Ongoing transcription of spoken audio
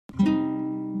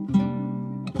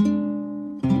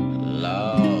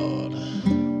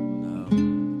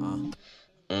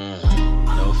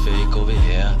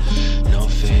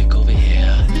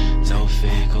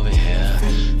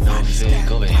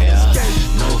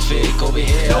over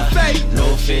here. No fake.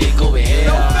 No fake over here.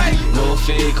 No fake. No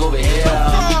fake over here.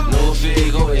 No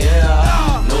fake over here.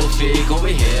 No fake over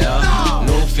here.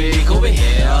 No fake over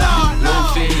here.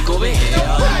 No fake over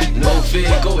here. No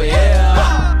fake over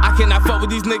here. I cannot fuck with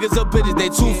these niggas up bitches, they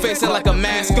two-faced and like a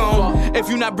mask on. If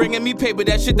you not bringing me paper,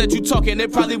 that shit that you talking,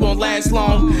 it probably won't last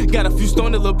long. Got a few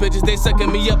stoned little bitches, they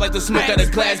sucking me up like the smoke out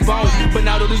of glass bone. But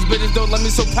now that these bitches don't let me,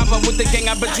 so pop up with the gang,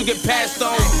 I bet you get passed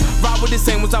on. Ride with the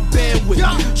same ones I've been with.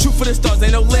 Shoot for the stars,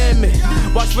 ain't no limit.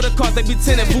 Watch for the cars, they be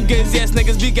tinted. Fugazi ass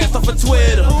niggas be gassed off of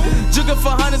Twitter. Jugging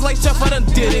for hundreds like Chef, I done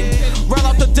did it. Roll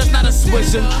off the dust, not a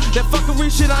swisher. That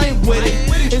fuckery shit, I ain't with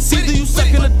it. It's either you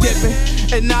sucking or dipping.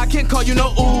 And now I can't call you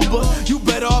no Uber. You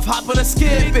better off hopping or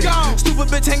skipping. Stupid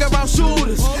bitch hang around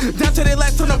shooters. Down to their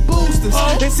last on the boosters.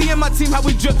 They seeing my team how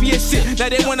we drippy and shit. Now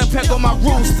they wanna peck on my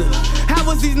rooster. How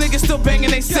was these niggas still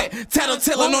banging they set?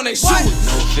 Tattletailing on they shooters.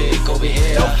 No fake over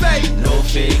here. No fake. No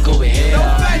fake over here.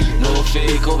 No fake. No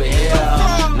fake over here.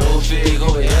 No fake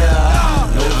over here.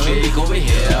 No fake over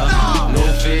here. No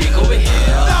fake over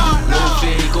here. No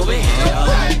fake over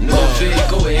here. No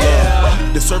fake over here.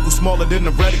 The circle smaller than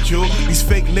the reticule. These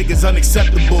fake niggas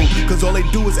unacceptable. Cause all they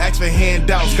do is ask for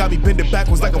handouts. Got me bending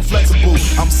backwards like I'm flexible.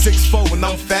 I'm 6'4" and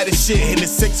I'm fat as shit. And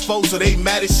it's 6'4", so they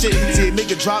mad as shit. See a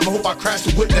nigga drive, I hope I crash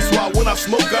the whip. That's why when I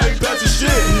smoke, I ain't passing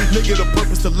shit. Nigga, the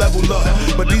purpose to level up.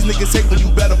 But these niggas hate when you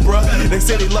better, bruh. They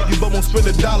say they love you, but won't spend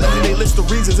a dollar. And they list the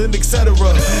reasons and etc.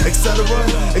 etc.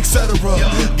 etc.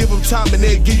 Give them time and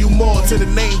they'll give you more. To the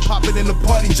name popping in the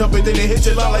party jumping. Then they hit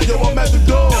your line like, yo, I'm at the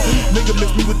door. Nigga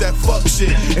miss me with that fuck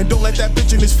shit. And don't let that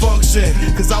bitch in this function.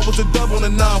 Cause I was a dub on a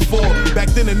 9-4. Back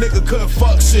then a nigga couldn't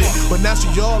fuck shit. But now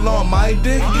she all on my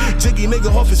dick. Jiggy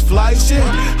nigga off his fly shit.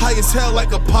 High as hell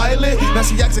like a pilot. Now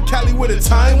she acts a Cali with a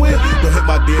time with. Don't hit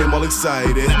my DM all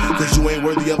excited. Cause you ain't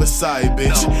worthy of a side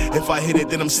bitch. If I hit it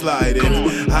then I'm sliding.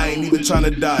 I ain't even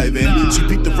tryna dive in. She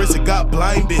peeped the wrist and got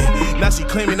blinded. Now she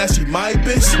claiming that she my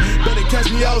bitch. Better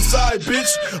catch me outside bitch.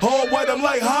 All white I'm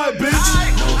like hi bitch.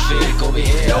 No fake over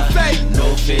here. No fake.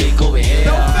 No fake over here.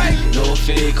 No fake. No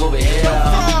fake over here.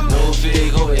 No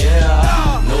fake over here.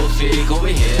 No fake over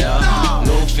here.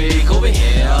 No fake over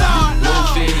here. No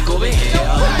fake over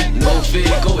here. No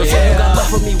fake over here. You got love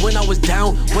for me when I was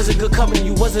down. Wasn't good company,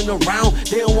 you wasn't around.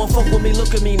 They don't want fuck with me,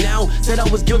 look at me now. Said I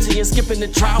was guilty and skipping the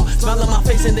trial. Smile on my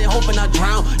face and they hoping I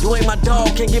drown. You ain't my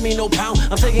dog, can't give me no pound.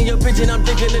 I'm taking your bitch and I'm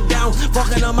digging it down.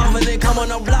 Fucking her mouth and then come on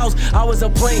her blouse. I was a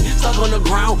plane, stuck on the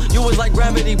ground. You was like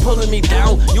gravity pulling me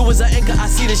down. You was an anchor, I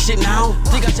see this shit now.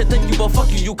 Think I should thank you, but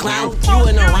fuck you, you clown. You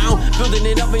ain't around, building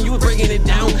it up and you breaking it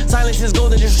down. Silence is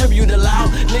golden, distribute it loud.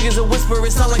 Niggas a whisper,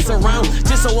 it sound like surround.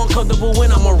 Just so uncomfortable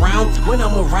when I'm around. When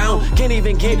I'm around, can't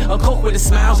even get a coke with a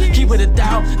smile. Keep it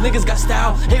 1,000, niggas got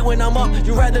style. Hate when I'm up,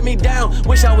 you rather me down.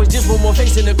 Wish I was just one more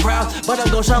face in the crowd. But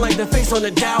I'm gon' shine like the face on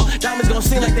the dial. Diamonds gon'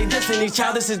 sing like they Destiny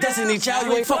Child. This is Destiny Child.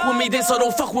 You ain't fuck with me then, so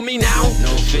don't fuck with me now.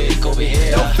 No fake over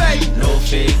here. No fake. No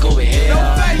fake over here.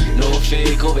 No fake. No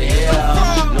fake over here.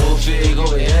 No fake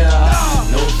over here.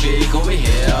 No fake over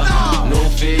here. No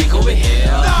fake over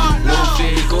here. No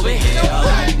fake over here.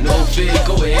 No fake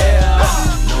over here.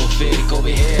 No fake over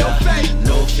here.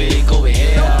 No fake over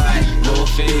here. No fake over here.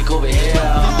 No fake over here.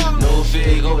 No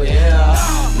fake over here.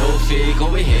 No fake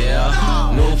over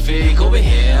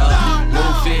here.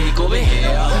 No fake over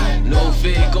here. No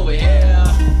fake over here.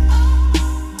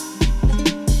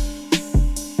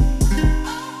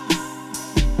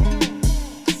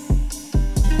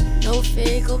 No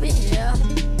fake over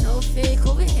here, no fake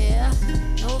over here,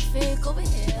 no fake over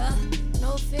here,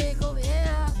 no fake over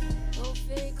here, no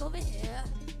fake over here,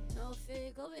 no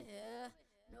fake over here,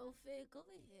 no fake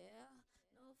over here,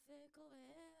 no fake over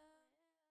here.